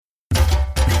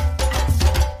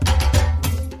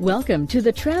Welcome to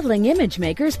the Traveling Image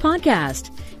Makers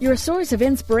podcast, your source of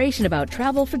inspiration about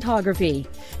travel photography.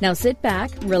 Now sit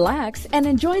back, relax, and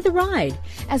enjoy the ride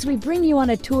as we bring you on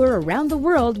a tour around the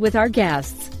world with our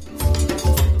guests.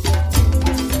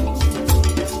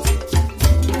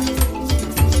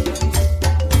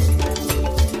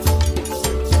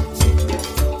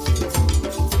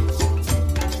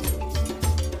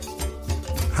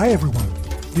 Hi everyone,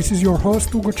 this is your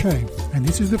host Hugo Che, and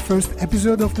this is the first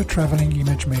episode of the Traveling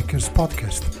Image Makers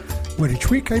podcast, where each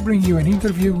week I bring you an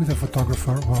interview with a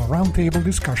photographer or a roundtable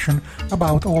discussion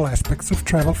about all aspects of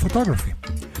travel photography.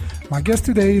 My guest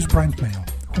today is Brent Mayle,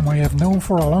 whom I have known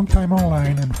for a long time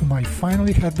online and whom I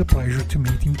finally had the pleasure to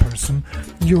meet in person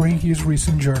during his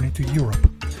recent journey to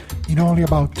Europe. In only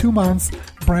about 2 months,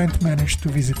 Brent managed to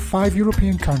visit 5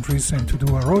 European countries and to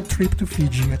do a road trip to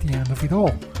Fiji at the end of it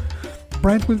all.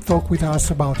 Brent will talk with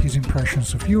us about his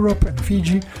impressions of Europe and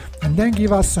Fiji, and then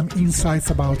give us some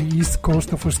insights about the east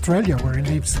coast of Australia where he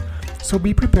lives. So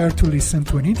be prepared to listen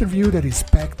to an interview that is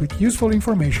packed with useful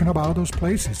information about those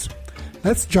places.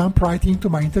 Let's jump right into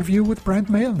my interview with Brent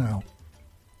Mayle now.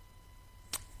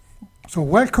 So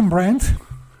welcome, Brent.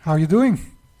 How are you doing?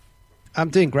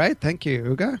 I'm doing great, thank you,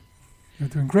 Hugo. You're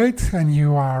doing great, and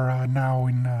you are now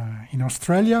in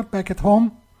Australia, back at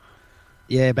home?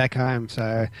 Yeah, back home.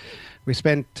 So we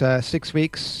spent 6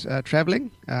 weeks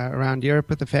traveling around Europe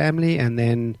with the family, and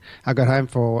then I got home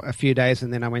for a few days,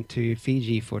 and then I went to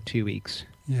Fiji for 2 weeks.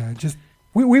 Yeah,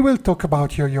 we will talk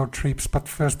about your trips, but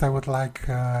first I would like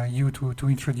you to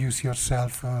introduce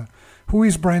yourself. Who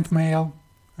is Brent Mayle,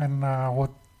 and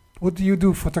what do you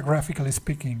do photographically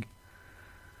speaking?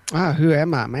 Who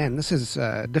am I? Man, this is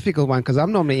a difficult one because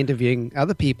I'm normally interviewing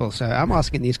other people, so I'm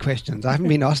asking these questions. I haven't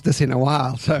been asked this in a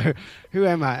while, so who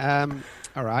am I?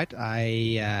 All right,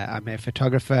 I'm a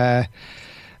photographer.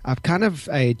 I'm kind of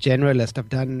a generalist. I've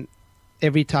done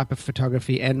every type of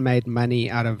photography and made money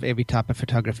out of every type of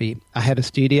photography. I had a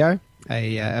studio,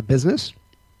 a business,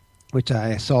 which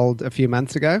I sold a few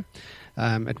months ago.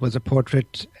 It was a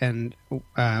portrait, and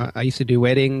I used to do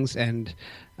weddings, and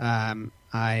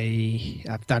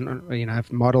I've done,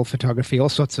 I've model photography, all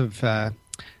sorts of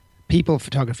people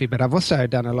photography, but I've also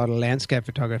done a lot of landscape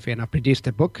photography, and I've produced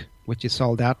a book, which is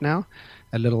sold out now,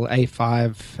 a little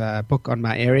A5 book on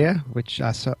my area, which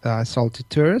I sold to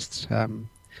tourists,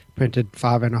 printed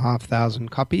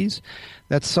 5,500 copies.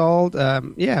 That's sold.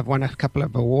 I've won a couple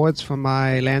of awards for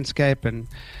my landscape and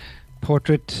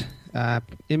portrait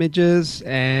images,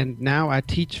 and now I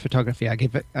teach photography. I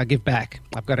give back.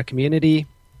 I've got a community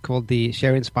called the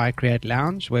Share, Inspire, Create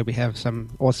Lounge, where we have some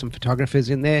awesome photographers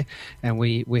in there, and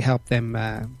we help them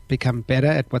become better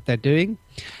at what they're doing.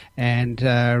 And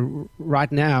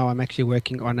right now I'm actually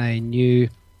working on a new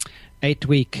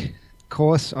 8-week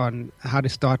course on how to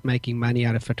start making money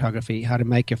out of photography, how to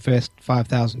make your first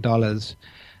 $5,000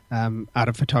 out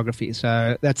of photography.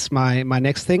 So that's my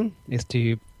next thing, is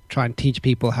to try and teach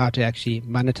people how to actually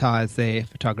monetize their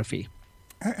photography.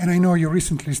 And I know you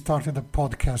recently started a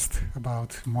podcast about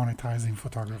monetizing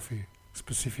photography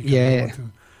specifically. Yeah.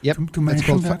 To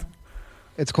mention that?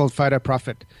 It's called Photo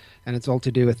Profit, and it's all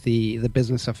to do with the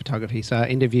business of photography. So I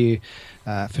interview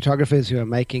photographers who are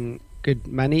making good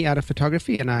money out of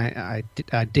photography, and I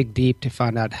dig deep to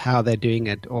find out how they're doing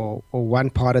it, or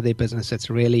one part of their business that's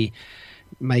really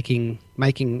making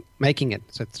it.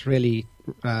 So it's really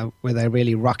where they're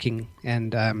really rocking,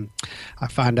 and I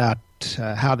find out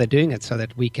how they're doing it so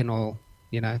that we can all,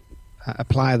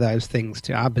 apply those things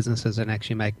to our businesses and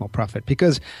actually make more profit.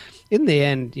 Because in the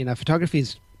end, photography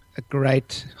is a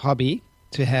great hobby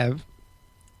to have,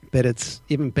 but it's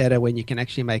even better when you can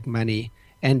actually make money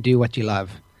and do what you love.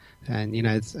 And,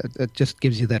 it just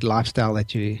gives you that lifestyle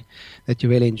that you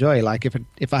really enjoy. Like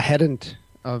if I hadn't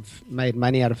have made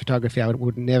money out of photography, I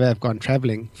would never have gone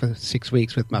traveling for 6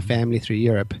 weeks with my family through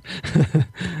Europe.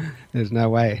 There's no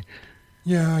way.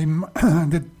 Yeah,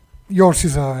 yours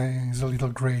is a little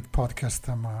great podcast.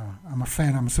 I'm a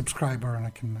fan. I'm a subscriber, and I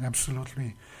can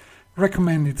absolutely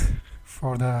recommend it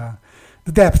for the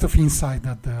depth of insight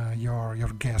that your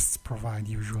guests provide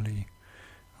usually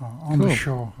on the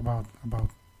show about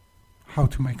how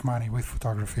to make money with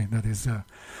photography. That is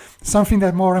something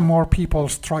that more and more people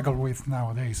struggle with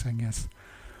nowadays, I guess.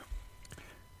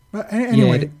 But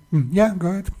anyway, go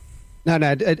ahead. No,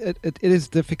 it is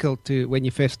difficult when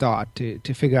you first start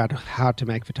to figure out how to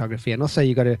make photography, and also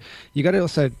you got to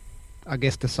also, I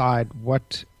guess, decide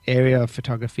what area of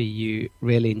photography you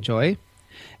really enjoy,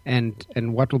 and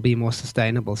what will be more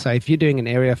sustainable. So if you're doing an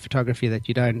area of photography that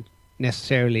you don't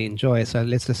necessarily enjoy. So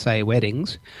let's just say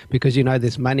weddings, because you know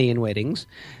there's money in weddings,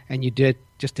 and you do it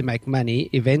just to make money.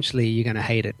 Eventually, you're going to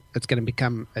hate it. It's going to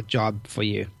become a job for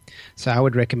you. So I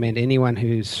would recommend anyone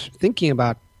who's thinking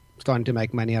about starting to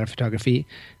make money out of photography,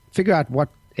 figure out what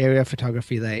area of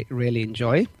photography they really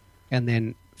enjoy, and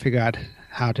then figure out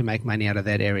how to make money out of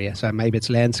that area. So maybe it's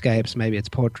landscapes, maybe it's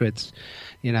portraits,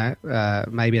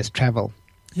 maybe it's travel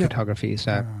photography.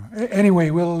 So anyway,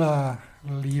 we'll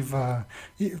leave.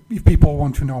 If people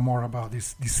want to know more about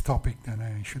this topic, then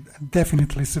I should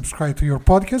definitely subscribe to your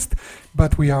podcast.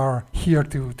 But we are here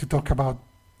to talk about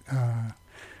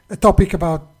a topic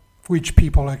about which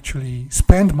people actually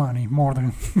spend money more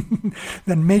than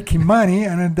than making money,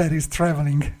 and that is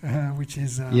traveling, which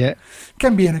is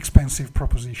can be an expensive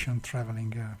proposition,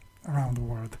 traveling around the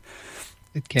world.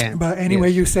 It can. But anyway,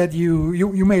 yes. You said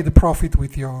you made a profit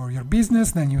with your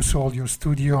business, then you sold your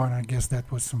studio, and I guess that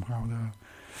was somehow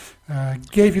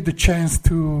gave you the chance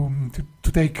to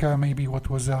take maybe what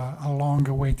was a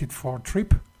long-awaited for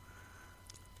trip.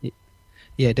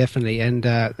 Yeah, definitely, and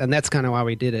that's kind of why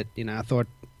we did it. I thought,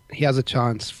 here's a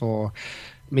chance for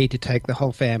me to take the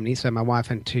whole family, so my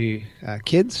wife and two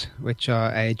kids, which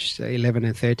are aged 11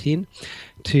 and 13,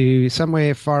 to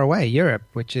somewhere far away, Europe,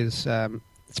 which is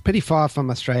it's pretty far from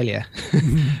Australia.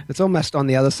 It's almost on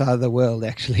the other side of the world,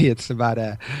 actually. It's about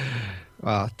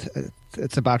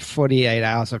it's about 48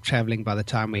 hours of traveling by the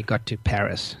time we got to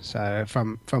Paris. So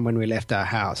from when we left our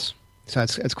house. So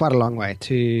it's quite a long way,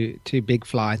 two big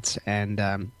flights, and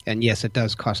yes, it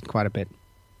does cost quite a bit.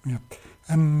 Yeah.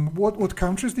 And what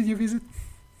countries did you visit?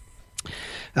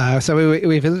 So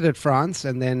we visited France,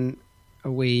 and then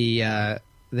we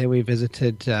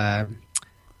visited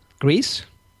Greece,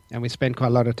 and we spent quite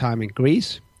a lot of time in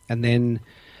Greece, and then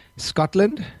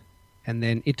Scotland, and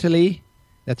then Italy.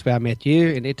 That's where I met you,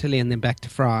 in Italy, and then back to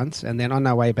France. And then on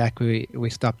our way back, we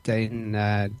stopped in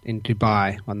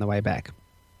Dubai on the way back.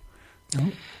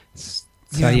 Oh.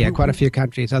 So quite a few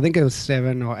countries. I think it was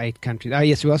 7 or 8 countries. Oh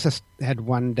yes, we also had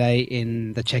one day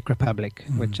in the Czech Republic,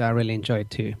 which I really enjoyed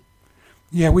too.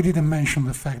 Yeah, we didn't mention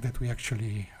the fact that we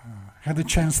actually had a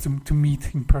chance to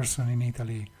meet in person in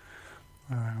Italy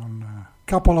on a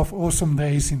couple of awesome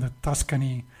days in the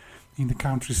Tuscany, in the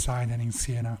countryside, and in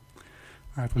Siena.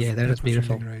 That was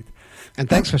beautiful. Really great. And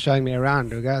thanks for showing me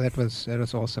around, Ugo. That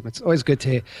was awesome. It's always good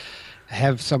to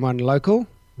have someone local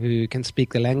who can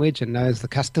speak the language and knows the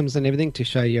customs and everything to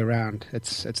show you around.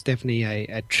 It's definitely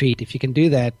a treat if you can do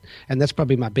that. And that's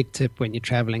probably my big tip when you're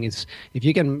traveling, is if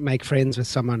you can make friends with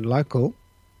someone local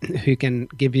who can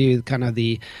give you kind of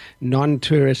the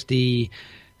non-touristy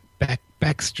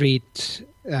back street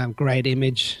great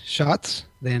image shots,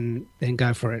 then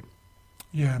go for it.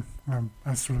 Yeah, I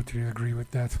absolutely agree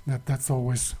with that. That's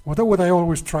always what I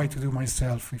always try to do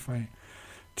myself if I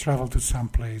travel to some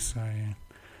place.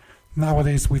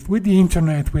 Nowadays, with the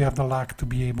internet, we have the luck to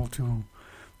be able to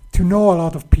know a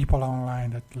lot of people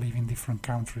online that live in different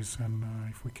countries, and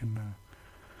if we can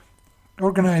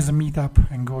organize a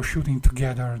meetup and go shooting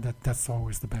together, that's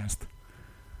always the best.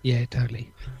 Yeah,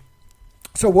 totally.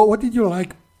 So, what did you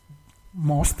like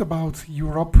most about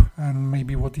Europe, and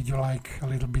maybe what did you like a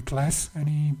little bit less?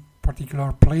 Any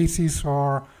particular places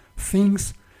or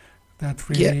things that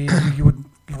really you would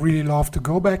really love to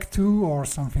go back to, or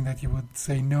something that you would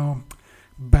say no,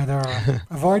 better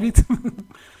avoid it?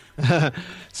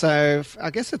 So I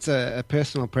guess it's a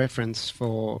personal preference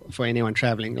for anyone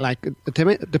traveling. Like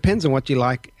it depends on what you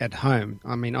like at home.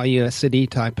 I mean, are you a city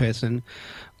type person,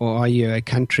 or are you a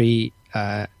country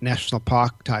national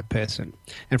park type person?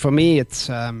 And for me, it's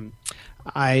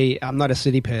I'm not a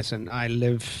city person. I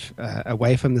live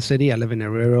away from the city. I live in a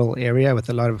rural area with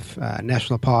a lot of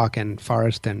national park and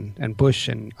forest and bush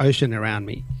and ocean around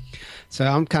me. So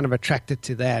I'm kind of attracted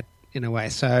to that in a way.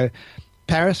 So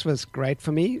Paris was great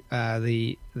for me,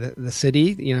 the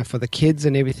city, for the kids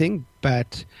and everything.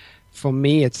 But for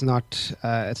me, it's not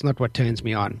what turns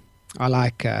me on. I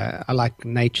like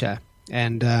nature,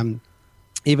 and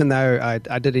even though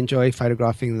I did enjoy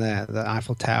photographing the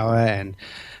Eiffel Tower and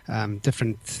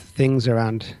different things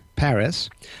around Paris,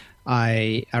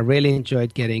 I really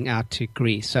enjoyed getting out to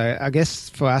Greece. So I guess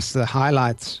for us, the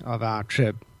highlights of our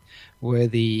trip were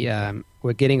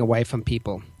we're getting away from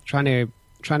people, trying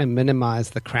to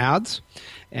minimize the crowds,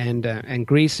 and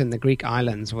Greece and the Greek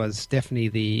islands was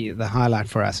definitely the highlight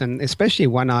for us, and especially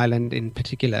one island in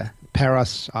particular,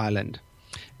 Paros Island,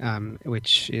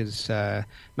 which is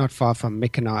not far from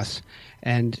Mykonos.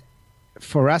 And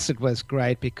for us, it was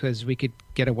great because we could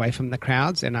get away from the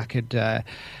crowds, and I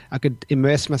could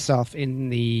immerse myself in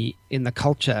the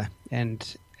culture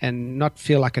and not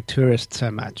feel like a tourist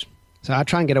so much. So I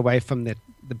try and get away from the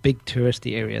the big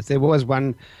touristy areas. There was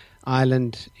one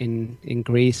island in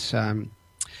Greece,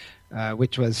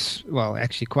 which was, well,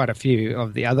 actually quite a few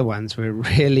of the other ones were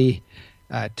really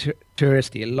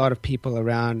touristy. A lot of people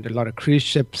around, a lot of cruise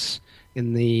ships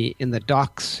in the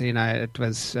docks. It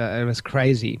was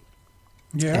crazy.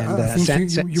 Yeah, and, I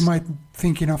think you might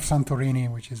thinking of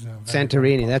Santorini, which is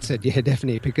Santorini. That's it. Yeah,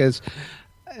 definitely, because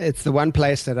it's the one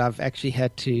place that I've actually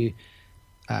had to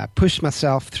push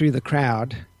myself through the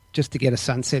crowd just to get a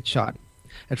sunset shot.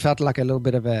 It felt like a little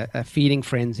bit of a feeding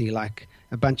frenzy, like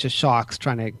a bunch of sharks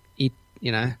trying to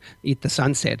eat the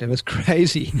sunset. It was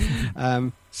crazy.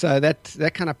 So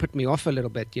that kind of put me off a little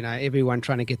bit. Everyone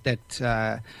trying to get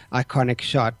that iconic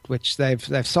shot, which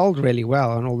they've sold really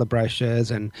well on all the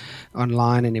brochures and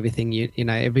online and everything.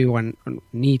 Everyone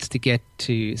needs to get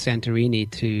to Santorini,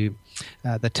 to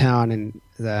the town and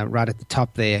right at the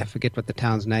top there. I forget what the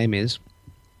town's name is,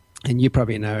 and you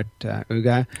probably know it,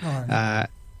 Ugo. Oh, yeah.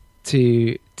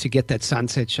 To get that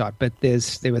sunset shot. But there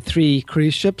were 3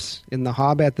 cruise ships in the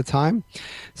harbor at the time,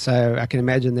 so I can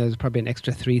imagine there was probably an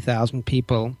extra 3,000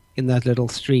 people in those little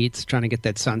streets trying to get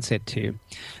that sunset too.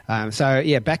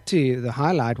 Back to the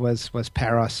highlight was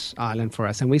Paros Island for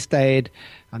us, and we stayed.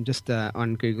 I'm just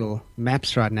on Google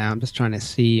Maps right now. I'm just trying to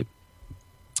see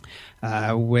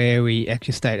where we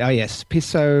actually stayed. Oh yes,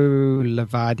 Piso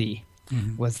Levadi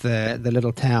was the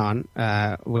little town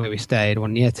where we stayed, or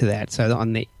near to that. So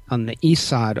on the east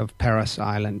side of Paros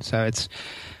Island. So it's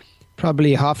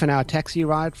probably half an hour taxi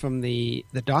ride from the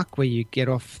dock where you get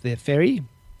off the ferry.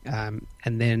 And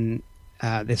then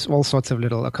there's all sorts of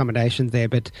little accommodations there,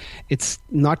 but it's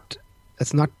not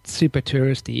super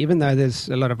touristy. Even though there's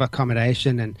a lot of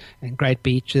accommodation and great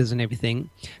beaches and everything,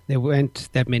 there weren't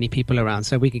that many people around.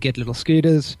 So we could get little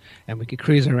scooters and we could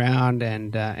cruise around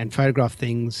and photograph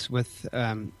things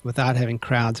without having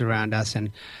crowds around us.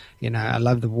 And I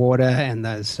love the water and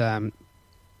those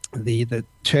the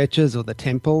churches or the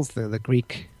temples, the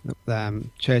Greek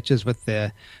churches with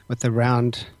the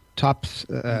round tops,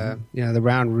 the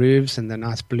round roofs and the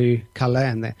nice blue color,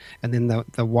 and then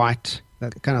the white,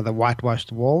 kind of the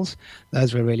whitewashed walls.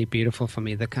 Those were really beautiful for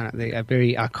me. The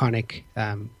very iconic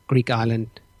Greek island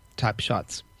type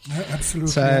shots.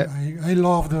 Absolutely. So, I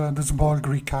love the small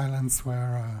Greek islands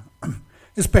where,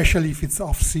 especially if it's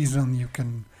off season,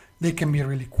 they can be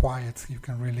really quiet. You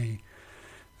can really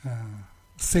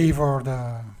savor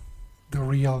the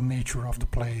real nature of the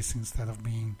place instead of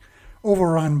being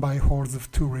overrun by hordes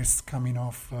of tourists coming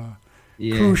off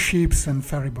cruise ships and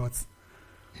ferry boats.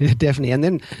 Yeah, definitely. And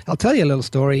then I'll tell you a little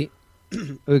story,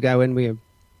 Ugo. When we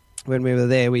were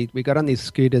there, we got on these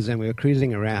scooters and we were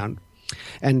cruising around.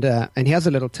 And here's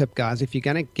a little tip, guys. If you're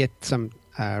going to get some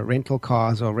rental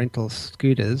cars or rental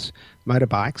scooters,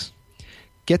 motorbikes,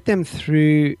 get them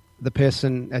through the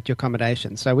person at your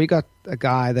accommodation. So we got a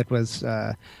guy that was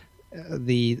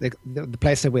the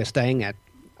place that we're staying at.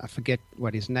 I forget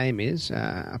what his name is.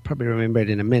 I'll probably remember it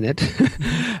in a minute.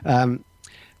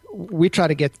 We try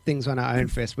to get things on our own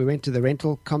first. We went to the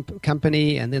rental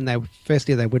company, and then they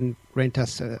wouldn't rent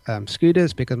us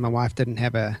scooters because my wife didn't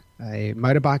have a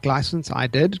motorbike license. I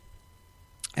did.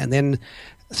 And then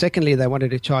secondly, they wanted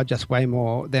to charge us way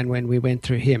more than when we went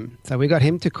through him. So we got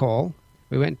him to call.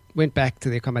 We went back to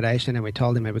the accommodation and we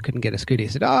told him that we couldn't get a scooter. He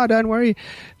said, "Oh, don't worry.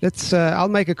 I'll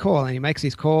make a call." And he makes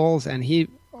these calls, and he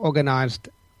organized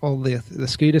all the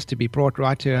scooters to be brought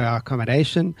right to our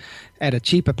accommodation at a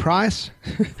cheaper price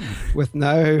with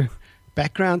no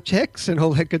background checks and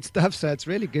all that good stuff. So it's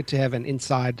really good to have an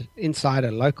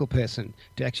insider local person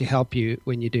to actually help you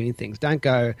when you're doing things. Don't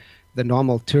go the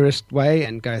normal tourist way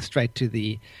and go straight to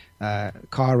the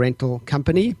car rental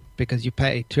company because you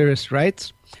pay tourist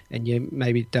rates and you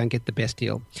maybe don't get the best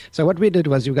deal. So what we did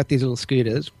was we got these little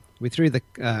scooters. We threw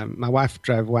my wife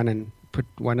drove one and put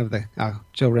one of our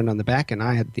children on the back, and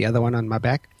I had the other one on my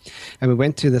back. And we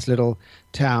went to this little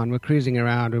town. We're cruising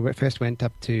around. We first went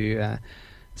up to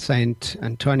St.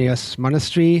 Antonios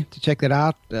Monastery to check that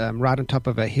out, right on top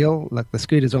of a hill. Like the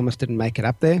scooters almost didn't make it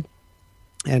up there.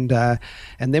 And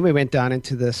then we went down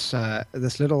into this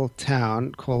little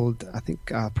town called, I think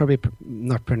I'll probably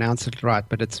not pronounce it right,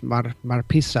 but it's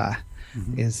Marpisa.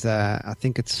 Is I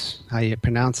think it's how you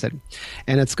pronounce it.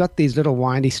 And it's got these little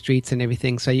windy streets and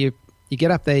everything. So you get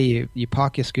up there, you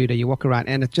park your scooter, you walk around,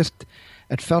 and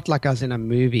it felt like I was in a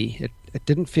movie. It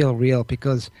didn't feel real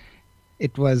because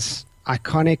it was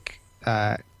iconic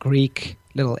Greek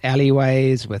little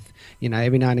alleyways with,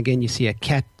 every now and again you see a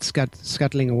cat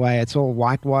scuttling away. It's all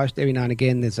whitewashed. Every now and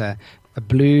again there's a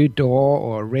blue door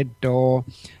or a red door,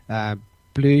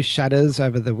 blue shutters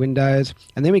over the windows.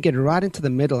 And then we get right into the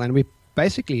middle and we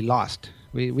basically lost.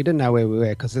 We didn't know where we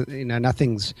were because,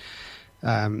 nothing's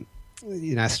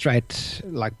straight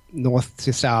like north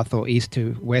to south or east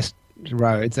to west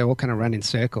roads. They all kind of run in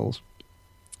circles,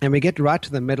 and we get right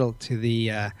to the middle to the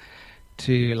a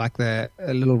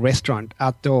little restaurant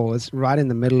outdoors, right in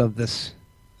the middle of this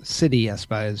city, I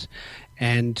suppose.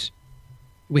 And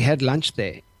we had lunch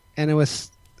there, and it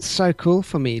was so cool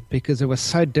for me because it was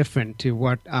so different to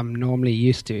what I'm normally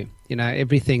used to.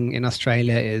 Everything in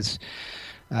Australia is,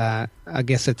 I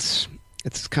guess it's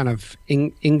kind of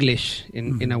English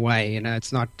in a way.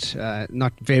 It's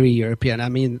not very European. I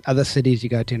mean, other cities you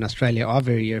go to in Australia are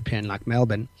very European, like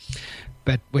Melbourne,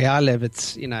 but where I live,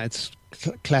 it's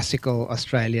classical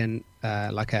Australian,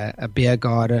 like a beer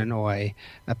garden or a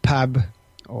pub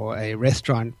or a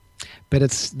restaurant. But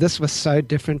this was so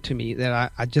different to me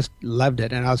that I just loved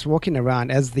it. And I was walking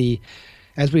around as we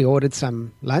ordered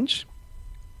some lunch,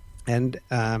 and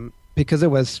because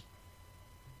it was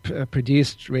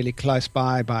produced really close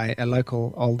by a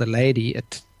local older lady,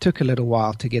 it took a little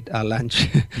while to get our lunch.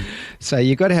 So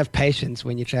you got to have patience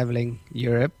when you're traveling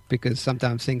Europe, because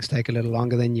sometimes things take a little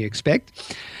longer than you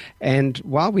expect. And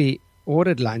while we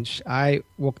ordered lunch, I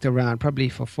walked around probably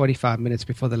for 45 minutes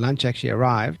before the lunch actually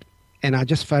arrived, and I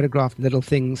just photographed little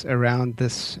things around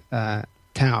this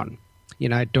town,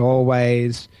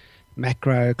 doorways,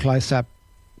 macro, close-up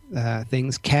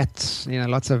things, cats,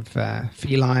 lots of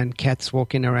feline cats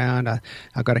walking around. I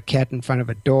got a cat in front of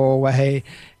a doorway,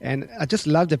 and I just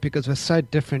loved it because it was so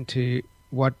different to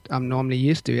what I'm normally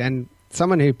used to. And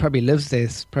someone who probably lives there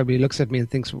probably looks at me and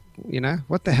thinks,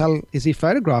 what the hell is he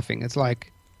photographing? It's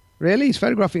like, really? He's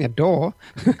photographing a door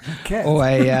or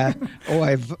a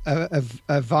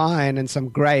vine and some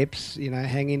grapes,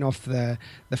 hanging off the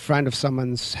front of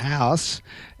someone's house.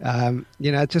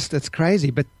 It's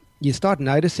crazy. But you start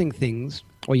noticing things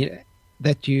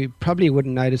that you probably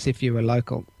wouldn't notice if you were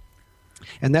local.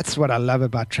 And that's what I love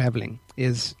about traveling,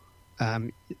 is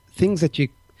things that you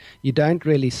don't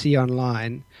really see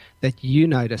online that you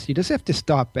notice. You just have to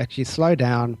stop, actually slow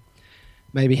down,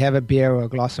 maybe have a beer or a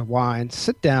glass of wine,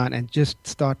 sit down and just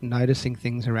start noticing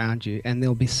things around you, and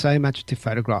there'll be so much to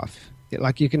photograph.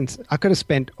 I could have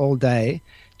spent all day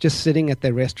just sitting at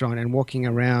the restaurant and walking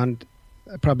around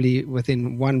probably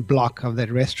within one block of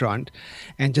that restaurant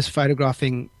and just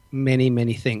photographing many,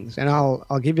 many things. And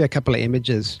I'll give you a couple of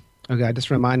images. Okay,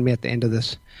 just remind me at the end of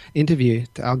this interview.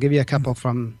 I'll give you a couple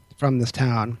from this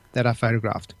town that I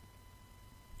photographed.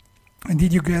 And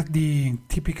did you get the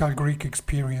typical Greek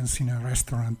experience in a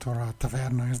restaurant or a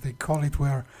taverna, as they call it,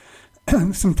 where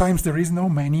sometimes there is no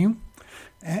menu,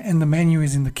 and the menu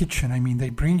is in the kitchen? I mean,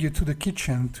 they bring you to the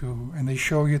kitchen and they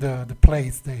show you the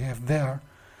plates they have there,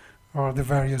 or the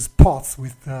various pots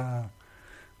with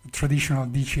traditional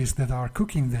dishes that are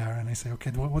cooking there. And I say,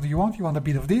 okay, what do you want? You want a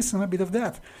bit of this and a bit of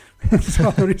that. So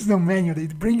there is no menu. They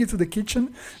bring you to the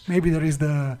kitchen. Maybe there is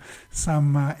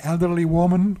some elderly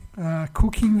woman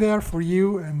cooking there for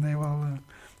you, and they will.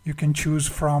 You can choose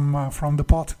from the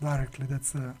pot directly.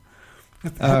 That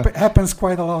happens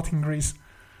quite a lot in Greece.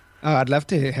 Oh, I'd love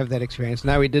to have that experience.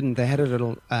 No, we didn't. They had a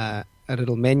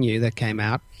little menu that came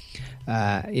out,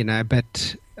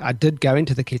 but I did go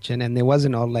into the kitchen, and there was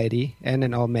an old lady and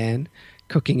an old man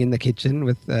cooking in the kitchen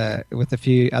with a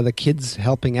few other kids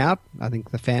helping out. I think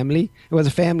the family. It was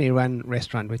a family-run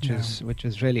restaurant, which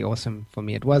was really awesome for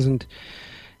me. It wasn't,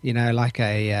 like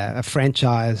a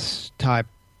franchise type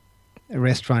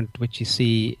restaurant which you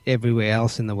see everywhere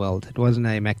else in the world. It wasn't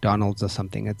a McDonald's or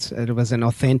something. It was an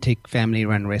authentic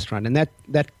family-run restaurant, and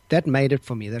that made it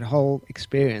for me. That whole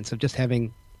experience of just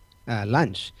having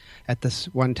lunch at this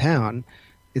one town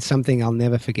is something I'll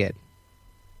never forget.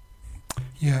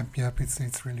 Yeah,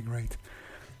 it's really great.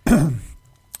 Go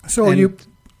ahead.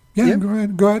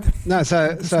 No,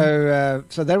 so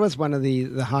that was one of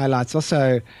the highlights.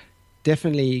 Also,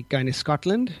 definitely going to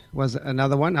Scotland was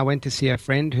another one. I went to see a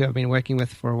friend who I've been working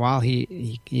with for a while.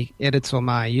 He edits all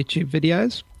my YouTube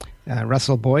videos,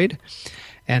 Russell Boyd.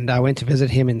 And I went to visit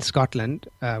him in Scotland.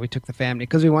 We took the family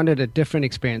because we wanted a different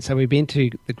experience. So we've been to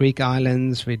the Greek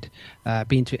islands. We'd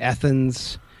been to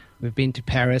Athens. We've been to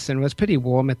Paris, and it was pretty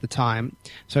warm at the time.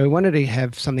 So we wanted to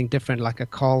have something different, like a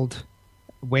cold,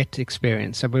 wet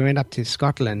experience. So we went up to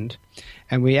Scotland,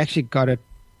 and we actually got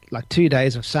like 2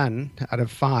 days of sun out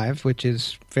of 5, which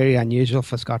is very unusual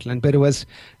for Scotland. But it was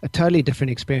a totally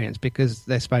different experience because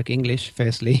they spoke English,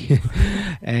 firstly,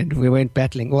 and we weren't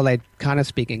battling. Well, they kind of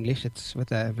speak English. It's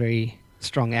with a very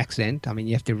strong accent. I mean,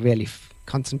 you have to really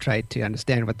concentrate to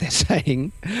understand what they're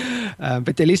saying.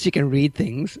 But at least you can read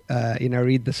things,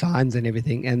 read the signs and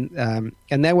everything. And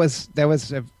that was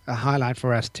a highlight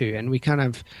for us too. And we kind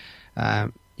of,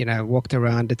 walked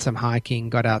around, did some hiking,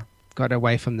 got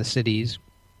away from the cities.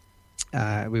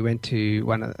 We went to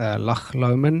Loch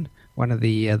Lomond, one of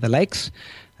the lakes.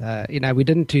 We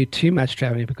didn't do too much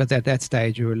traveling because at that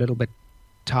stage we were a little bit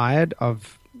tired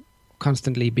of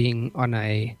constantly being on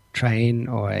a train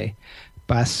or a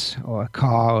bus or a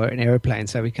car or an airplane.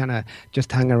 So we kind of just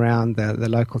hung around the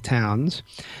local towns,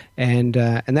 and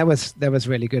that was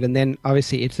really good. And then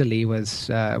obviously Italy was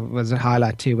a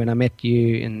highlight too. When I met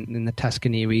you in the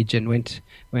Tuscany region, went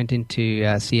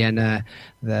into Siena,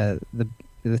 the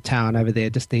town over there,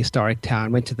 just the historic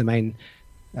town. Went to the main,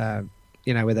 where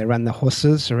they run the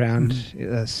horses around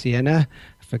Siena.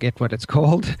 I forget what it's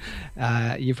called.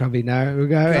 You probably know,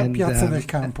 Ugo. Yeah, Piazza del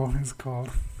Campo is called.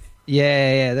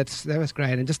 Yeah, that was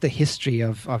great, and just the history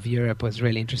of Europe was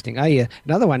really interesting. Oh yeah,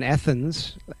 another one,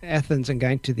 Athens, and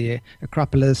going to the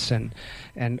Acropolis and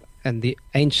the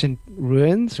ancient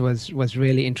ruins was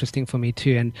really interesting for me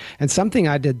too. And something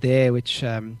I did there, which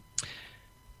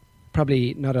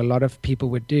probably not a lot of people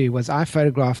would do, was I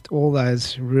photographed all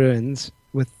those ruins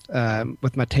with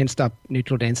my 10-stop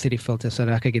neutral density filter, so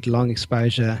that I could get long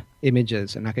exposure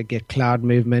images, and I could get cloud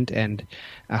movement, and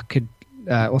I could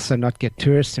also not get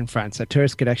tourists in front. So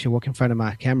tourists could actually walk in front of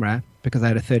my camera because I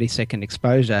had a 30-second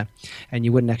exposure, and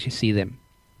you wouldn't actually see them.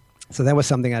 So that was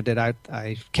something I did.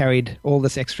 I carried all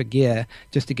this extra gear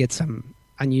just to get some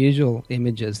unusual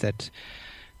images that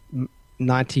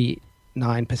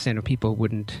 99% of people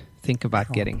wouldn't think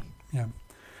about getting.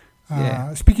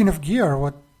 Yeah. Speaking of gear,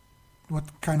 what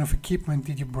kind of equipment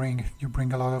did you bring? You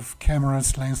bring a lot of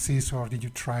cameras, lenses, or did you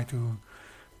try to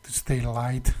stay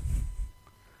light?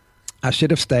 I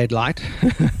should have stayed light.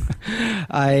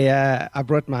 I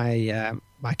brought my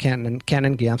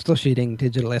Canon gear. I'm still shooting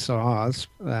digital SLRs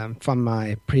from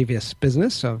my previous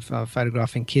business of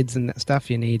photographing kids and that stuff.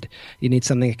 You need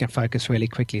something that can focus really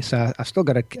quickly. So I've still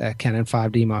got a Canon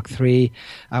 5D Mark III.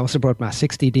 I also brought my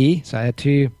 60D. So I had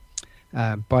two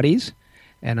bodies,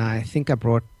 and I think I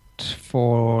brought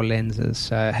 4 lenses.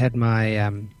 So I had my,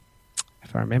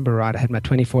 if I remember right, I had my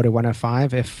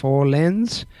 24-105 f4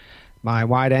 lens, my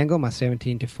wide angle, my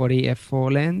 17-40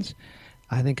 f4 lens.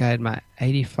 I think I had my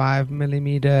 85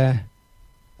 millimeter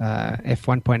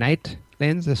f1.8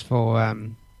 lens. As for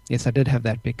yes, I did have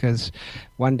that because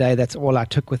one day that's all I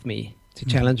took with me to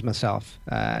challenge myself.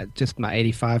 Just my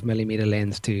 85 millimeter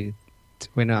lens to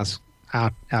when I was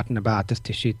out and about, just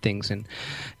to shoot things. And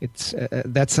it's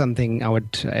that's something I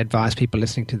would advise people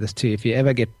listening to this too. If you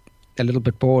ever get a little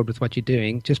bit bored with what you're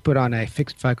doing, just put on a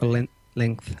fixed focal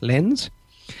length lens,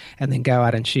 and then go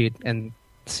out and shoot and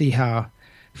see how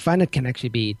fun it can actually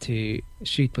be to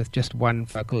shoot with just one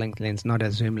focal length lens, not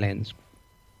a zoom lens.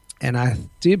 And I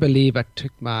do believe I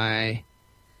took my...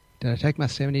 Did I take my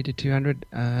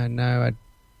 70-200? No, I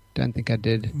don't think I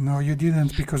did. No, you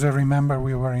didn't, because I remember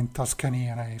we were in Tuscany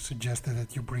and I suggested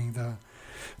that you bring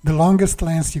the longest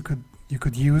lens you could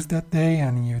use that day,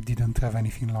 and you didn't have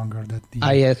anything longer than the...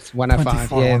 yes,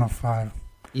 105. 105.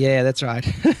 Yeah, that's right.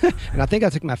 And I think I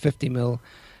took my 50mm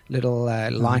little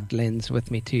light lens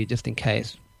with me too, just in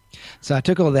case. So I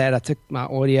took all that. I took my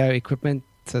audio equipment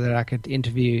so that I could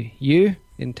interview you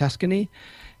in Tuscany,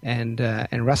 and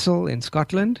Russell in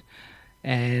Scotland,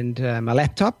 and my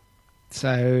laptop.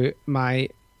 So my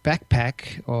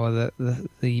backpack, or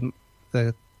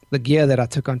the gear that I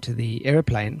took onto the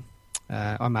airplane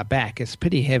on my back, is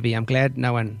pretty heavy. I'm glad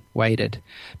no one weighed it,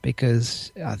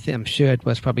 because I'm sure it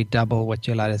was probably double what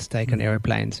you're allowed to take on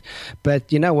airplanes.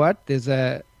 But you know what? There's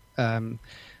a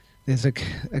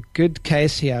good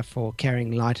case here for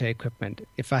carrying lighter equipment.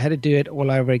 If I had to do it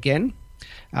all over again,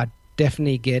 I'd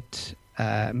definitely get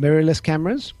mirrorless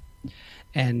cameras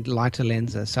and lighter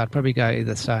lenses. So I'd probably go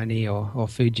either Sony or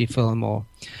Fujifilm or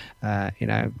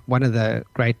one of the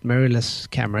great mirrorless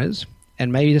cameras,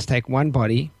 and maybe just take one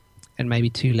body and maybe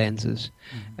 2 lenses,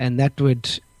 and that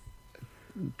would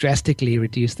drastically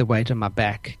reduce the weight on my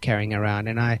back carrying around.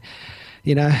 And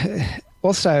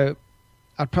also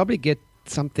I'd probably get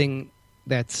something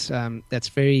that's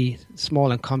very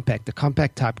small and compact, a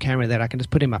compact type camera that I can just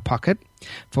put in my pocket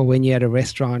for when you're at a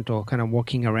restaurant or kind of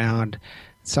walking around,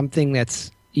 something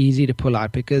that's easy to pull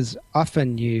out, because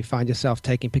often you find yourself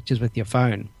taking pictures with your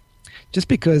phone just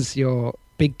because your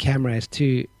big camera is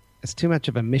too much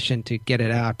of a mission to get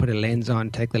it out, put a lens on,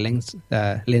 take the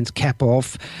lens cap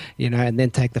off, and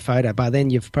then take the photo. By then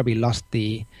you've probably lost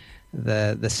the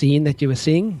scene that you were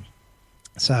seeing.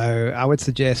 So I would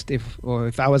suggest, if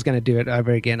I was going to do it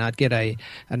over again, I'd get a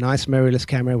nice mirrorless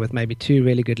camera with maybe 2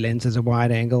 really good lenses, a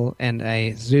wide angle and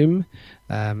a zoom,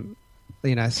 some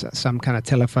kind of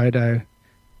telephoto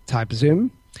type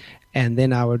zoom. And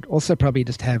then I would also probably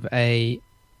just have a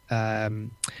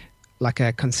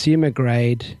consumer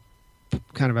grade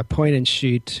kind of a point and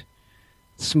shoot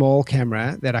small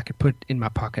camera that I could put in my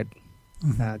pocket,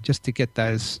 just to get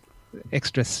those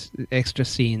extra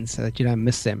scenes so that you don't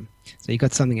miss them. So you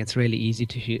got something that's really easy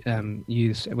to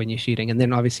use when you're shooting, and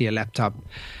then obviously a laptop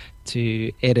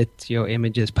to edit your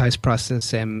images, post-process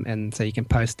them, and so you can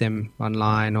post them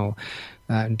online or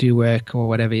do work or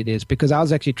whatever it is. Because I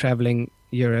was actually traveling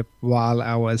Europe while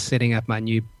I was setting up my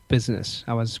new business.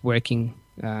 I was working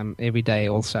every day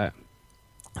also,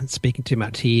 and speaking to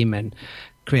my team and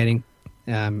creating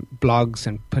blogs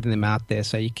and putting them out there.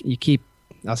 So I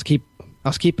was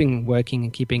keeping working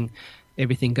and keeping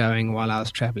everything going while I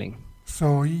was traveling.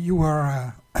 So you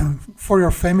were, for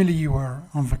your family, you were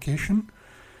on vacation.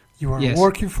 You were Yes.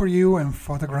 working for you and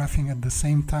photographing at the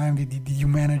same time. Did you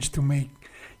manage to make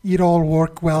it all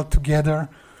work well together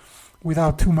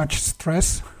without too much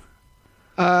stress?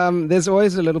 There's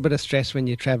always a little bit of stress when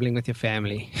you're traveling with your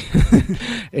family.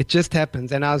 It just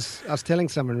happens. And I was telling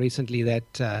someone recently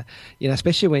that,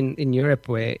 especially when in Europe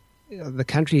where the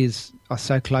countries are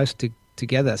so close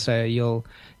together, so you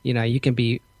can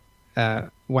be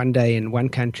one day in one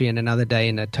country and another day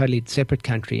in a totally separate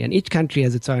country, and each country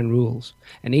has its own rules,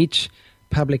 and each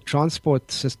public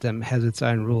transport system has its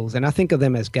own rules. And I think of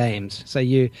them as games. So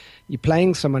you're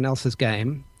playing someone else's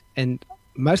game, and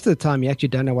most of the time you actually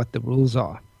don't know what the rules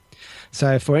are.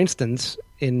 So for instance,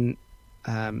 in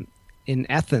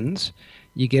Athens,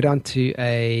 you get onto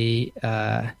a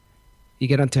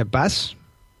bus,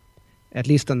 at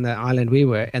least on the island we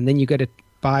were, and then you got to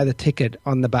buy the ticket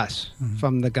on the bus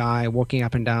from the guy walking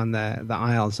up and down the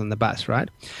aisles on the bus, right?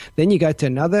 Then you go to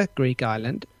another Greek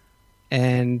island,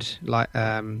 and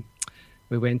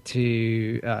we went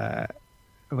to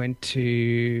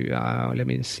let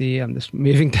me see, I'm just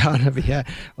moving down over here.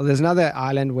 Well, there's another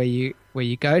island where you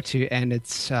go to, and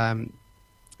it's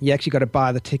you actually got to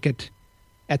buy the ticket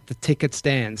at the ticket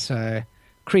stand. So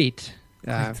Crete,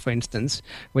 for instance,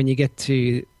 when you get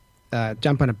to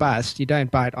jump on a bus, you don't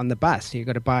buy it on the bus. You've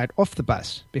got to buy it off the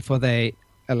bus before they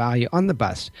allow you on the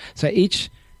bus. So each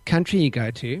country you go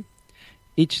to,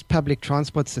 each public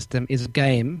transport system is a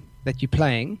game that you're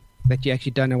playing that you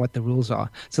actually don't know what the rules are.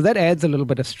 So that adds a little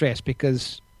bit of stress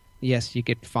because, yes, you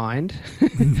get fined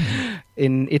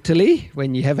in Italy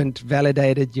when you haven't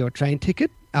validated your train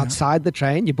ticket outside the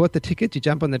train. You bought the ticket, you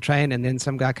jump on the train, and then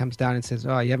some guy comes down and says,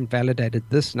 oh, you haven't validated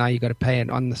this. Now you've got to pay an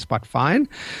on-the-spot fine.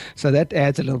 So that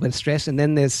adds a little bit of stress. And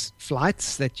then there's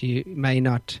flights that you may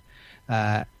not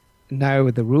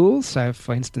know the rules. So,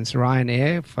 for instance,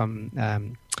 Ryanair from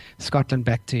Scotland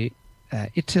back to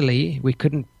Italy, we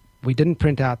didn't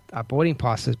print out our boarding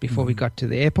passes before we got to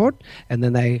the airport, and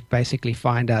then they basically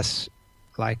fined us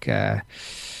like a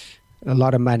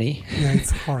lot of money. Yeah, it's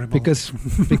horrible.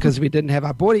 because we didn't have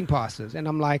our boarding passes. And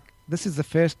I'm like, this is the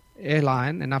first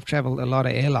airline, and I've traveled a lot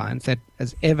of airlines, that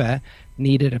has ever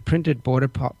needed a printed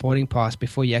boarding pass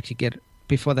before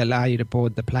they allow you to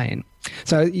board the plane.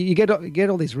 So you get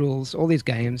all these rules, all these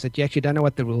games that you actually don't know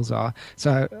what the rules are.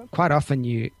 So quite often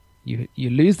you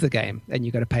lose the game and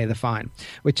you got to pay the fine,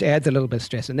 which adds a little bit of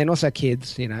stress. And then also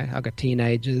kids, I've got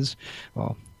teenagers,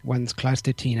 well, one's close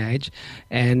to teenage,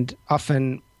 and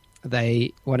often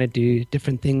they want to do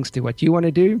different things to what you want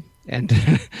to do, and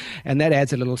and that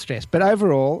adds a little stress. But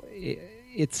overall,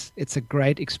 it's a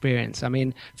great experience. I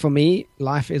mean, for me,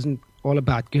 life isn't all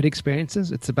about good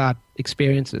experiences. It's about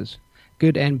experiences,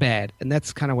 good and bad. And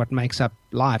that's kind of what makes up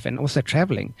life, and also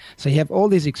traveling. So you have all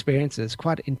these experiences,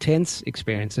 quite intense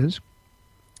experiences.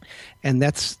 And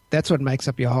that's what makes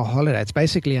up your whole holiday. It's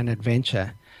basically an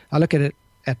adventure. I look at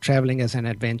traveling as an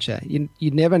adventure. You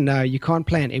never know. You can't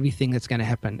plan everything that's going to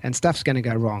happen, and stuff's going to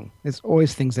go wrong. There's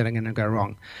always things that are going to go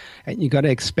wrong, and you got to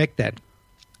expect that.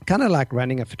 Kind of like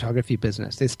running a photography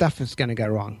business. There's stuff that's going to go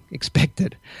wrong. Expect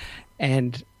it,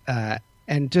 and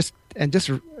just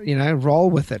roll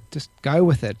with it. Just go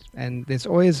with it. And there's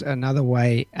always another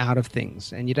way out of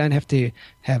things. And you don't have to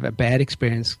have a bad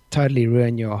experience totally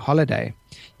ruin your holiday.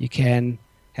 You can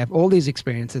have all these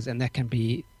experiences, and that can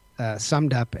be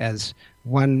summed up as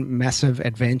one massive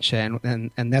adventure.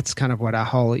 And that's kind of what our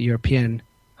whole European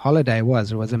holiday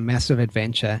was. It was a massive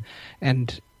adventure,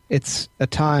 and it's a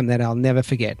time that I'll never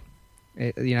forget.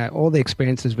 All the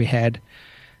experiences we had,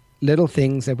 little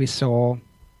things that we saw,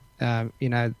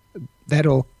 that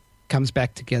all comes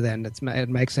back together, and it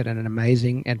makes it an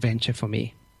amazing adventure for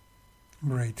me.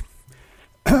 Great.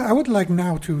 I would like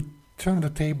now to turn the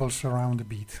tables around a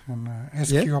bit and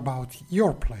ask you about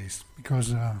your place,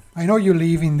 because I know you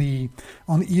live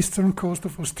on the eastern coast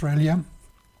of Australia.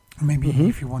 Maybe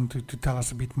if you want to tell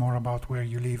us a bit more about where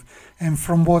you live. And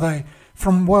from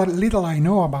what little I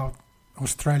know about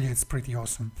Australia, it's pretty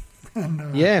awesome.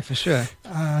 And, yeah, for sure.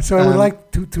 So I would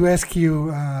like to ask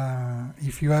you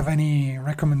if you have any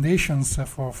recommendations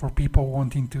for people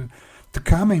wanting to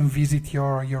come and visit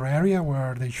your area,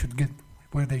 where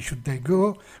should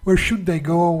they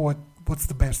go, what's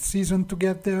the best season to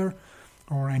get there,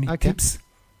 or any tips?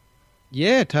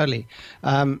 Yeah, totally.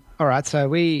 All right, so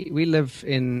we live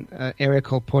in an area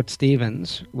called Port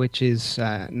Stephens, which is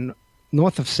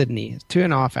north of Sydney,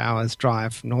 2.5 hours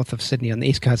drive north of Sydney on the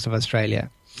east coast of Australia.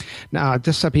 Now,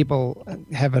 just so people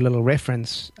have a little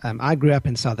reference, I grew up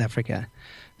in South Africa.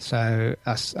 So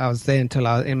I was there until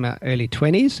I was in my early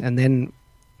 20s, and then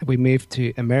we moved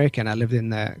to America, and I lived in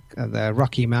the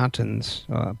Rocky Mountains,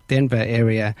 or Denver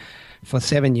area, for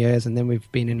 7 years, and then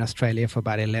we've been in Australia for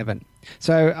about 11.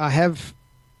 So I have,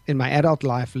 in my adult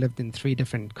life, lived in 3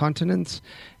 different continents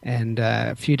and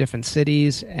a few different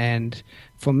cities. And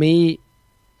for me,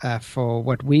 for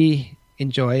what we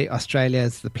enjoy, Australia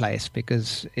is the place,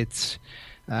 because it's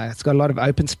got a lot of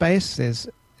open space.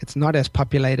 It's not as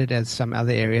populated as some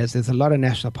other areas. There's a lot of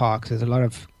national parks. There's a lot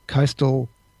of coastal,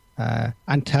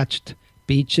 untouched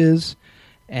beaches,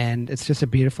 and it's just a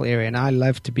beautiful area. And I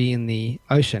love to be in the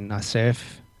ocean. I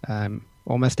surf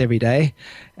almost every day.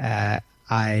 I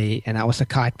also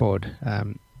kiteboard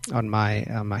on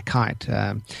my kite,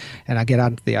 and I get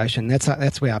out into the ocean.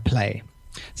 That's where I play.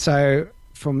 So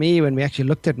for me, when we actually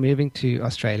looked at moving to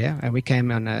Australia, and we came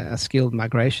on a skilled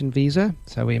migration visa,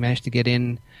 so we managed to get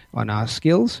in on our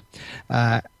skills.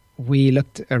 We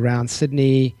looked around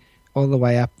Sydney, all the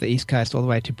way up the east coast, all the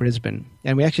way to Brisbane.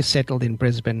 And we actually settled in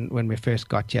Brisbane when we first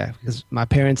got here, because my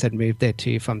parents had moved there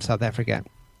too from South Africa.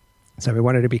 So we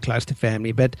wanted to be close to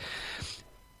family. But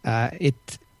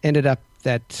it ended up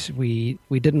that we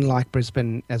didn't like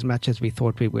Brisbane as much as we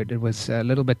thought we would. It was a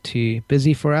little bit too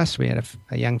busy for us. We had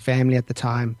a young family at the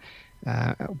time,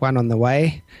 one on the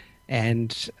way,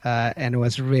 and it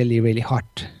was really, really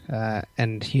hot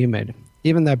and humid.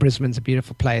 Even though Brisbane's a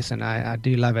beautiful place, and I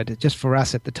do love it, just for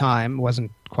us at the time wasn't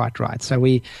quite right. So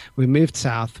we moved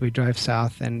south, we drove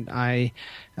south, and I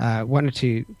wanted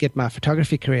to get my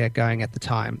photography career going at the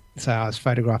time. So I was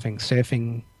photographing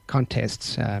surfing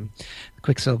contests,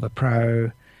 Quicksilver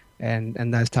Pro,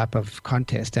 and those type of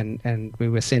contests, and we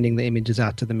were sending the images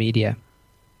out to the media.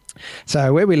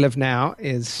 So where we live now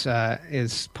is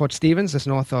Port Stephens, just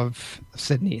north of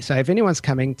Sydney. So if anyone's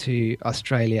coming to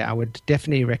Australia, I would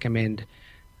definitely recommend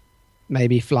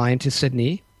maybe flying to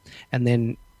Sydney and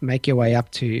then make your way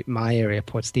up to my area,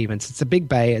 Port Stephens. It's a big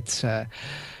bay. It's I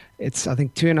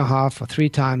think 2.5 or 3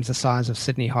 times the size of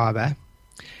Sydney Harbour.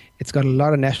 It's got a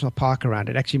lot of national park around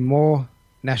it. Actually, more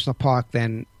national park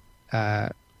than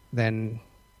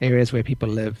areas where people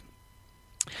live.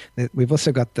 We've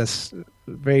also got this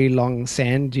very long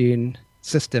sand dune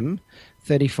system,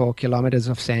 34 kilometers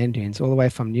of sand dunes, all the way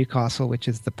from Newcastle, which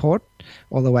is the port,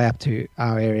 all the way up to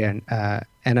our area,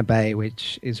 Anna Bay,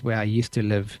 which is where I used to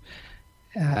live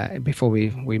before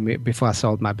before I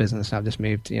sold my business. I've just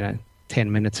moved, 10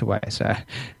 minutes away, so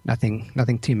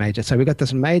nothing too major. So we've got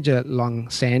this major long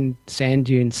sand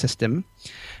dune system,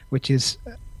 which is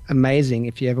amazing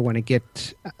if you ever want to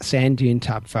get sand dune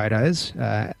type photos.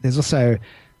 There's also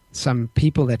some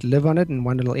people that live on it in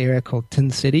one little area called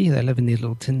Tin City. They live in these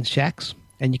little tin shacks,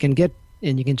 and you can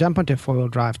jump onto a 4-wheel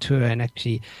drive tour and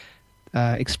actually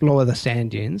explore the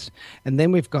sand dunes. And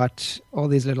then we've got all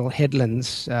these little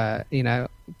headlands,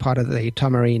 part of the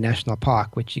Tomaree National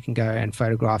Park, which you can go and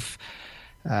photograph,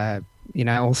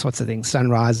 all sorts of things,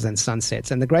 sunrises and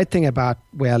sunsets. And the great thing about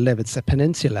where I live, it's a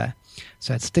peninsula,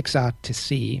 so it sticks out to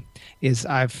sea, is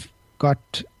I've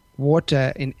got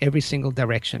water in every single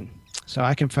direction. So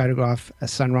I can photograph a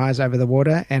sunrise over the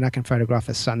water, and I can photograph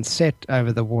a sunset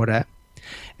over the water,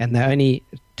 and they're only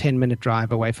 10-minute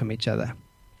drive away from each other.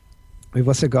 We've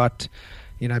also got,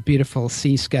 beautiful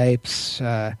seascapes,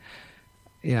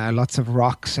 lots of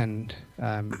rocks, and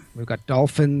we've got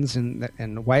dolphins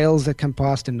and whales that come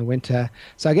past in the winter.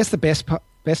 So I guess the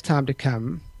best time to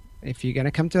come, if you're going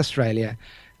to come to Australia,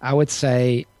 I would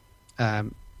say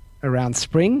around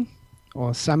spring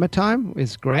or summertime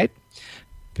is great,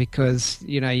 because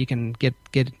you can get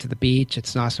to the beach.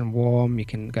 It's nice and warm. You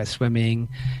can go swimming.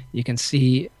 You can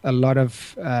see a lot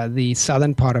of the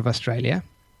southern part of Australia,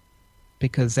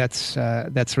 because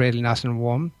that's really nice and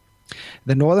warm.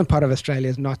 The northern part of Australia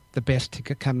is not the best to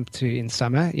come to in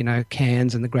summer.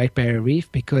 Cairns and the Great Barrier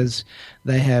Reef, because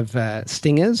they have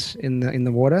stingers in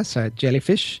the water, so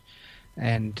jellyfish,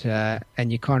 and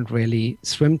you can't really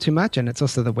swim too much, and it's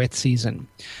also the wet season.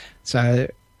 So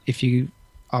if you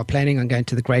are planning on going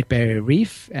to the Great Barrier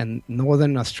Reef and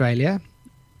northern Australia,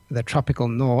 the tropical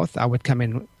north, I would come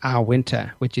in our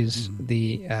winter, which is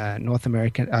the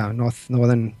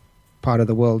northern part of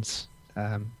the world's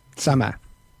summer.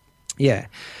 Yeah.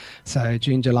 So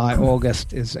June, July,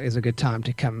 August is a good time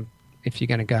to come if you're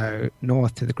going to go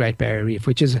north to the Great Barrier Reef,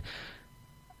 which is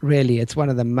really, it's one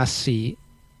of the must-see.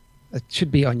 It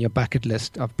should be on your bucket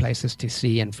list of places to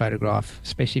see and photograph,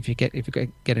 especially if you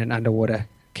get an underwater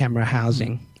camera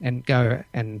housing and go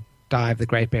and dive the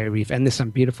Great Barrier Reef. And there's some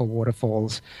beautiful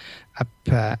waterfalls up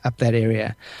that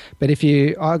area. But if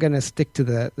you are going to stick to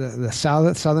the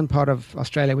southern part of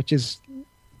Australia, which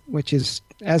is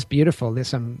as beautiful, there's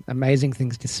some amazing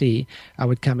things to see. I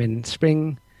would come in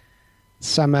spring,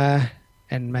 summer,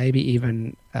 and maybe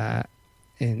even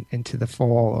into the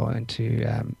fall or into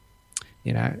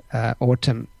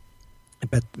autumn.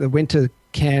 But the winter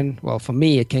for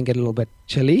me, it can get a little bit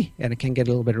chilly and it can get a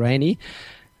little bit rainy.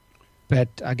 But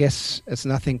I guess it's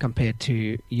nothing compared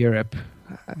to Europe.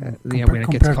 When it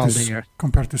gets cold in Europe.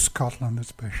 Compared to Scotland,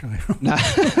 especially. No.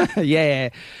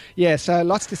 Yeah. So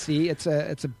lots to see. It's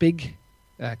a big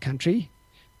country,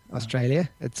 Australia.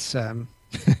 It's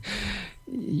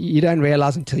you don't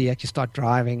realize until you actually start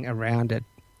driving around it.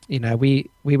 We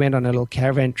went on a little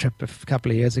caravan trip a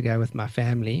couple of years ago with my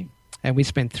family, and we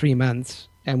spent 3 months,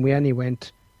 and we only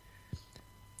went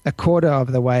a quarter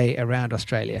of the way around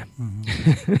Australia.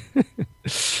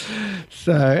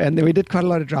 So, and then we did quite a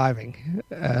lot of driving.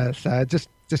 So it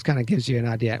just kind of gives you an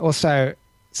idea. Also,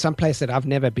 some place that I've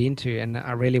never been to and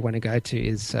I really want to go to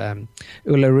is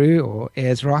Uluru or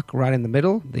Ayers Rock, right in the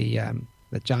middle, the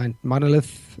giant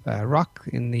monolith rock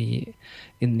in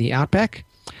the outback.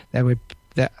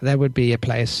 That would be a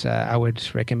place I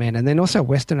would recommend. And then also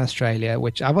Western Australia,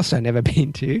 which I've also never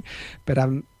been to, but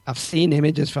I've seen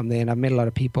images from there, and I've met a lot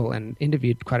of people and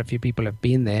interviewed quite a few people who have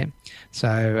been there.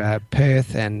 So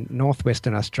Perth and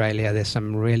northwestern Australia, there's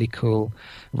some really cool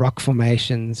rock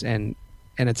formations, and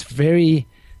it's very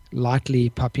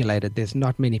lightly populated. There's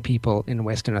not many people in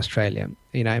Western Australia.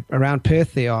 Around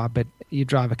Perth there are, but you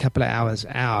drive a couple of hours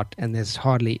out and there's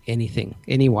hardly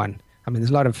anyone. I mean, there's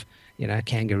a lot of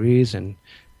kangaroos and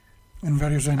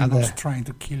various animals trying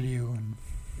to kill you. And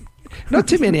not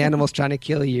too many animals trying to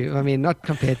kill you. I mean, not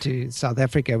compared to South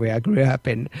Africa where I grew up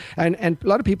in. And a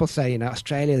lot of people say,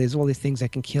 Australia, there's all these things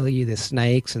that can kill you. There's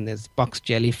snakes and there's box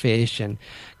jellyfish and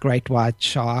great white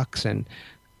sharks. And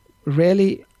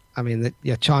really, I mean,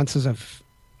 your chances of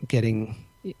getting,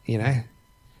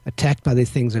 attacked by these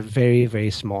things are very,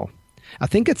 very small. I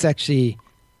think it's actually,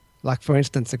 like, for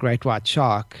instance, the great white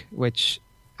shark, which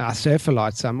I surf a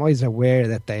lot, so I'm always aware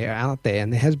that they are out there,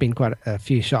 and there has been quite a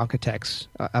few shark attacks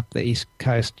up the East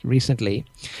Coast recently.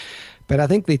 But I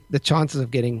think the chances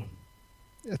of getting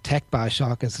attacked by a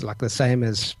shark is like the same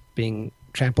as being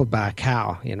trampled by a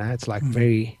cow. It's like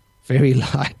very, very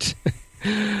light.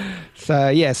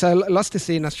 So lots to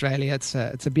see in Australia. It's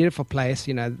a beautiful place.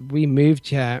 We moved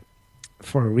here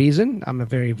for a reason. I'm a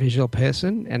very visual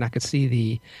person, and I could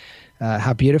see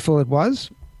how beautiful it was.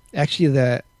 Actually,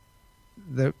 the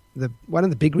one of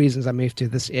the big reasons I moved to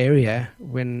this area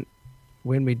when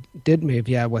we did move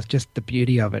here was just the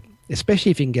beauty of it,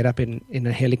 especially if you can get up in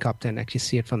a helicopter and actually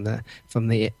see it from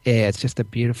the air. It's just a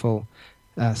beautiful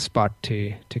spot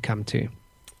to come to.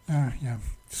 Yeah,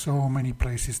 so many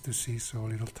places to see, so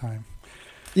little time.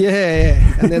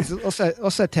 Yeah. And there's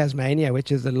also Tasmania,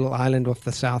 which is a little island off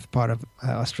the south part of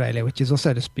Australia, which is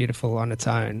also just beautiful on its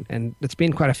own. And it's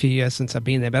been quite a few years since I've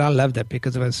been there, but I loved it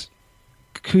because it was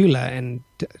cooler and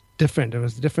different. It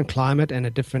was a different climate and a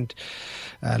different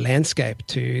landscape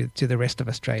to the rest of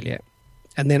Australia.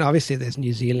 And then obviously there's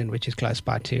New Zealand, which is close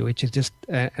by too, which is just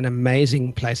an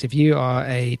amazing place. If you are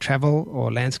a travel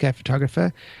or landscape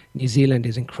photographer, New Zealand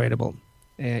is incredible.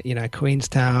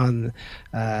 Queenstown,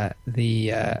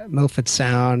 the Milford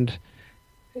Sound,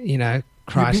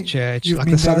 Christchurch, you've like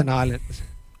been the Southern there? Islands.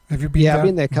 Have you been there? Yeah, I've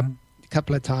been there a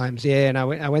couple of times. Yeah, and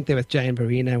I went there with Jane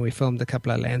Barina, and we filmed a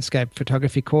couple of landscape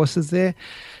photography courses there.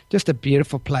 Just a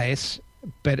beautiful place,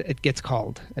 but it gets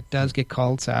cold. It does get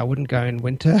cold, so I wouldn't go in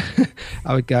winter.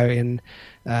 I would go in,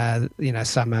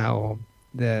 summer or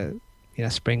the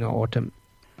spring or autumn.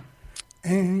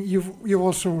 And you've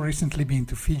also recently been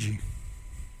to Fiji.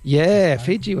 Yeah,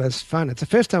 Fiji was fun. It's the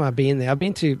first time I've been there. I've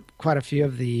been to quite a few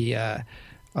of the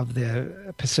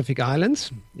Pacific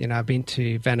Islands. I've been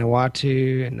to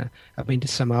Vanuatu and I've been to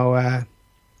Samoa,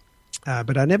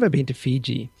 but I've never been to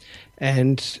Fiji.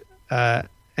 And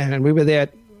we were there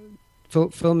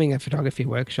filming a photography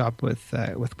workshop with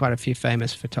quite a few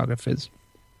famous photographers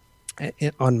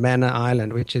on Manor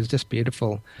Island, which is just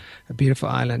beautiful, a beautiful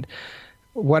island.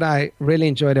 What I really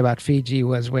enjoyed about Fiji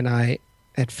was when I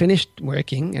had finished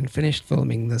working and finished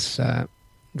filming this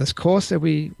course that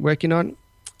we're working on,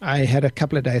 I had a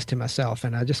couple of days to myself,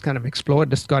 and I just kind of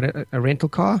explored, just got a rental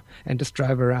car and just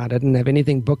drove around. I didn't have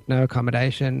anything booked, no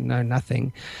accommodation, no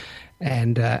nothing.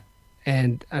 And I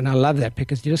love that,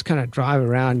 because you just kind of drive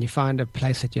around, you find a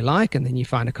place that you like, and then you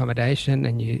find accommodation,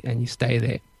 and you stay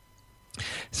there.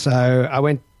 So I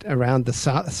went around the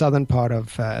southern part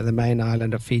of the main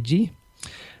island of Fiji.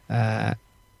 I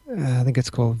think it's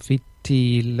called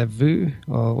Viti Levu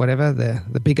or whatever,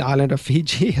 the big island of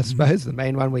Fiji, I suppose, the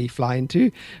main one where you fly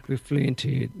into. We flew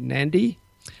into Nadi,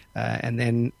 and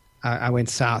then I went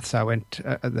south. So I went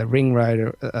the ring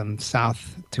road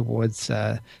south towards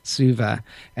Suva,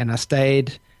 and I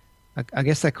stayed, I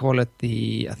guess they call it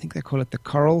the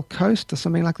Coral Coast or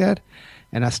something like that.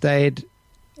 And I stayed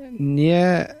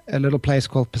near a little place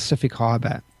called Pacific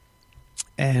Harbor.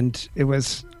 And it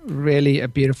was really a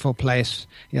beautiful place.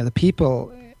 You know, the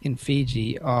people in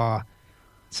Fiji are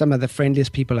some of the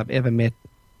friendliest people I've ever met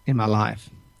in my life.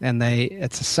 And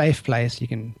it's a safe place. You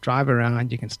can drive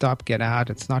around, you can stop, get out.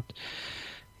 It's not,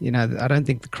 I don't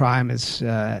think the crime is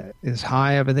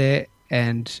high over there.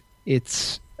 And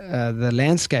it's the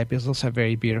landscape is also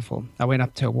very beautiful. I went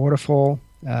up to a waterfall,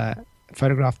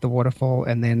 photographed the waterfall,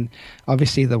 and then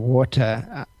obviously the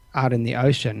water out in the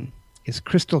ocean is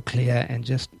crystal clear and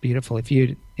just beautiful. If you're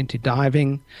into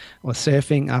diving or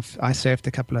surfing, I surfed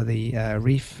a couple of the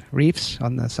reefs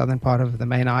on the southern part of the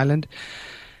main island.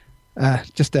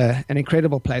 Just an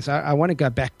incredible place. I want to go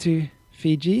back to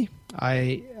Fiji.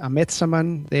 I met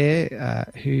someone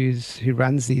there who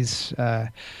runs these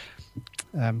kind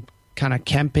of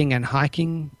camping and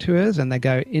hiking tours, and they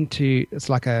go into,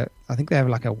 I think they have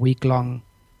like a week-long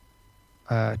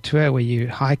tour where you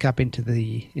hike up into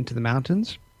the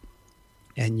mountains.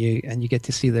 And you get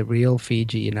to see the real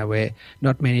Fiji, where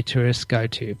not many tourists go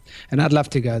to. And I'd love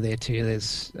to go there too.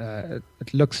 It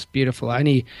looks beautiful. I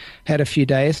only had a few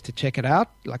days to check it out.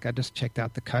 Like, I just checked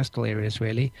out the coastal areas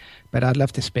really, but I'd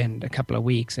love to spend a couple of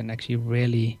weeks and actually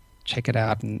really check it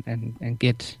out and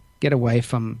get away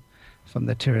from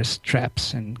the tourist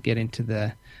traps and get into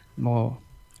the more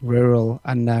rural,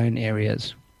 unknown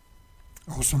areas.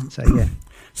 Awesome. So yeah.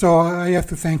 So I have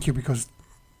to thank you, because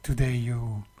today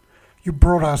you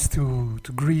brought us to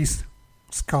Greece,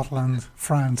 Scotland,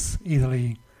 France,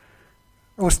 Italy,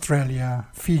 Australia,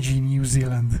 Fiji, New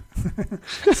Zealand.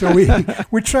 So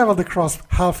we traveled across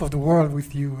half of the world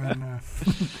with you, and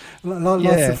lots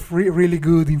of really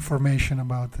good information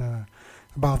about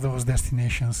those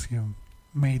destinations. You will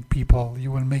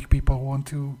make people want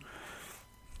to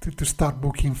start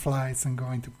booking flights and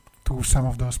going to some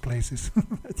of those places.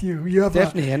 you have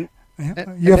definitely.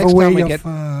 You have a way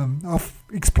of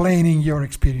explaining your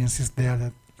experiences there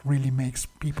that really makes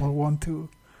people want to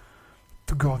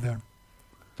go there.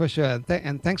 For sure.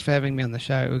 And thanks for having me on the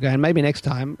show, Ugo. And maybe next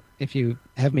time, if you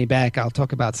have me back, I'll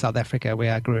talk about South Africa,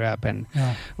 where I grew up, and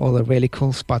all the really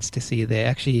cool spots to see there.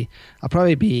 Actually, I'll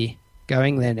probably be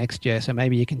going there next year, so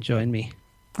maybe you can join me.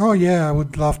 Oh, yeah, I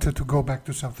would love to go back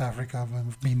to South Africa.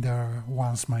 I've been there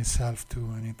once myself,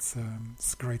 too, and it's a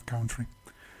great country.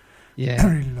 Yeah, I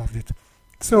really loved it.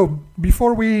 So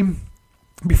before we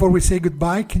say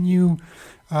goodbye, can you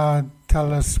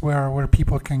tell us where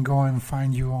people can go and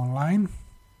find you online?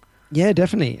 Yeah,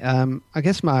 definitely. I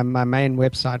guess my main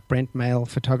website,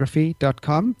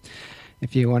 brentmailphotography.com.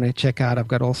 If you want to check out, I've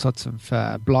got all sorts of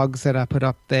blogs that I put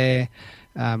up there.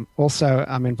 Also,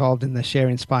 I'm involved in the Share,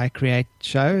 Inspire, Create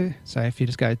show. So if you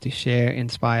just go to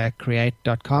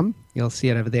shareinspirecreate.com, you'll see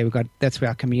it over there. That's where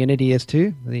our community is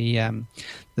too, the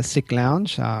Sick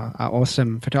Lounge, our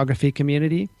awesome photography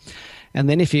community. And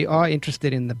then if you are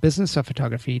interested in the business of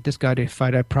photography, just go to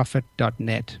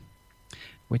photoprofit.net,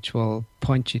 which will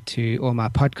point you to all my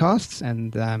podcasts.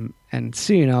 And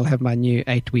soon I'll have my new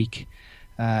 8-week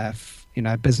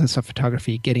business of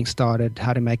photography, getting started,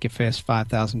 how to make your first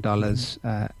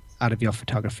 $5,000 out of your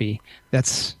photography.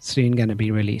 That's soon going to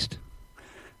be released.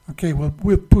 Okay, well,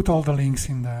 we'll put all the links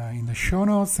in the show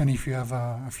notes, and if you have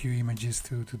a few images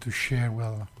to share,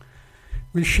 we'll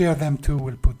share them too.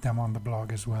 We'll put them on the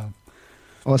blog as well.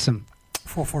 Awesome.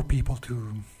 For people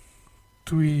to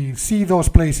see those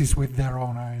places with their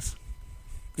own eyes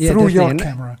through your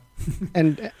camera.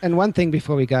 And one thing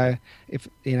before we go, if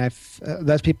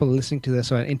those people listening to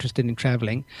this are interested in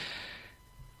traveling,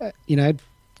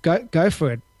 go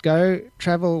for it. Go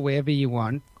travel wherever you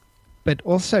want, but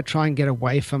also try and get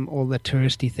away from all the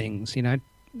touristy things.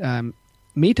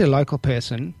 Meet a local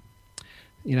person,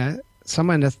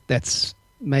 someone that's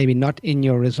maybe not in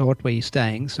your resort where you're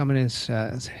staying, someone who's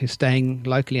staying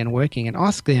locally and working, and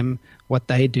ask them what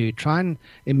they do. Try and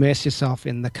immerse yourself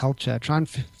in the culture. Try and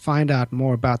find out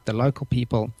more about the local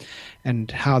people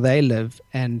and how they live,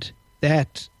 and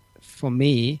that for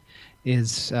me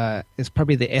is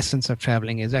probably the essence of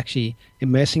traveling, is actually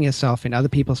immersing yourself in other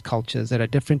people's cultures that are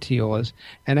different to yours,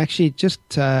 and actually just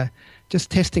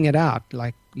testing it out,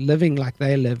 like living like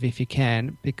they live if you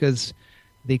can, because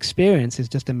the experience is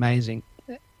just amazing.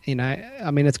 You know,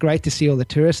 I mean, it's great to see all the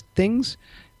tourist things,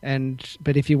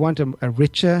 but if you want a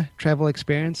richer travel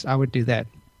experience, I would do that.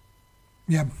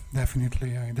 Yeah,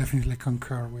 definitely. I definitely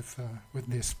concur with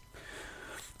this.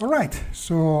 All right.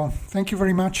 So thank you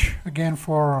very much again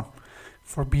for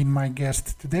being my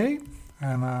guest today,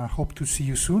 and I hope to see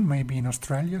you soon, maybe in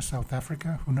Australia, South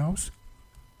Africa, who knows.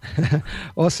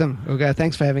 Awesome. Ugo,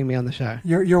 thanks for having me on the show.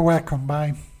 You're welcome.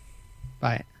 Bye.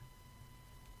 Bye.